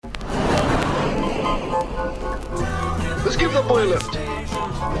subway lift.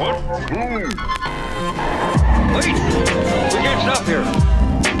 What? Wait! We can't stop here.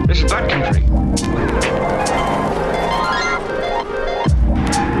 This is bad country.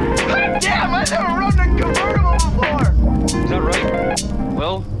 Damn, I've never rode in a convertible before! Is that right?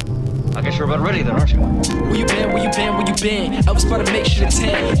 Well, I guess you're about ready then, aren't you? Where you been, where you been, where you been? Elvis better make sure to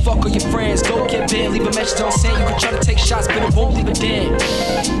 10. Fuck all your friends, go get banned. Leave a message on send. You can try to take shots, but it won't leave a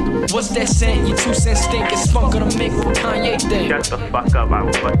dent. What's that scent? Your 2 cents stink. It's funk gonna make what Kanye think. Shut the fuck up, I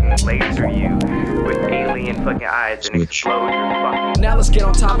will fucking laser you with alien fucking eyes and explode your fucking... Now let's get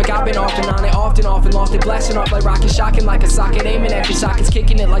on topic. I've been off and on it, often off and lost it. Blasting off like rocket, shocking like a socket. Aiming at your sockets,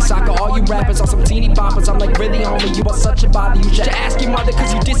 kicking it like soccer. All you rappers are some teeny boppers. I'm like, really, homie, you are such a bother. You should ask your mother,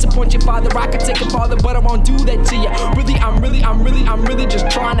 cause you disappoint your father. I could take a father, but I won't do that to you. Really, I'm really just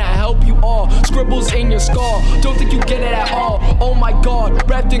trying to help you all. Scribbles in your skull, don't think you get it at all. Oh my god,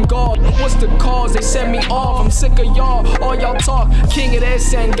 wrapped in gold. What's the cause? They send me off. I'm sick of y'all. All y'all talk, king of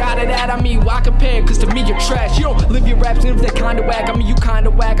this and got it at. I mean, why compare? Cause to me you're trash. You don't live your raps, and if they're kinda whack, I mean you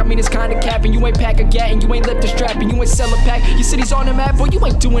kinda whack. I mean it's kinda capping. You ain't pack a gat and you ain't lift a strap and you ain't sell a pack. Your city's on the map, boy, you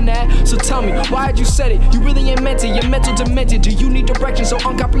ain't doing that. So tell me, why'd you said it? You really ain't meant it. You're mental demented. Do you need direction? So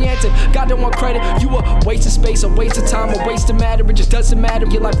uncomprehensive. God don't want credit. You a waste of space, a waste of time, a waste of matter. It just doesn't matter.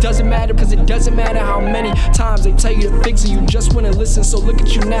 Your life doesn't matter, cause it doesn't matter how many times they tell you the things and you just wouldn't listen. So look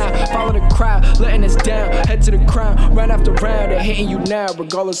at you now, follow the crowd, letting us down, head to the crown, round after round, they're hitting you now,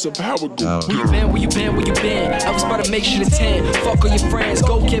 regardless of how it goes. Where you been, where you been, where you been? I was about to make sure to 10. Fuck all your friends,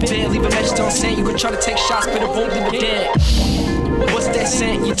 go get banned, leave a message on send. You can try to take shots, but it won't leave a dent. What's that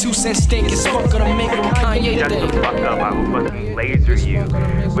scent? Your 2 cents stink. It's funk gonna make what Kanye Shut think. the fuck up, I will fucking laser you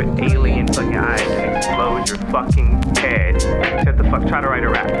with alien fucking eyes and explode your fucking head. Shut the fuck, try to write a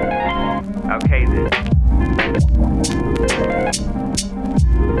rap. Okay then.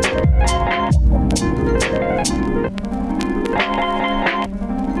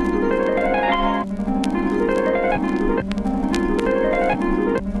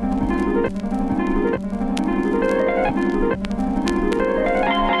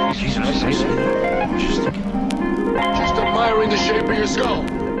 Jesus, Just admiring the shape of your skull.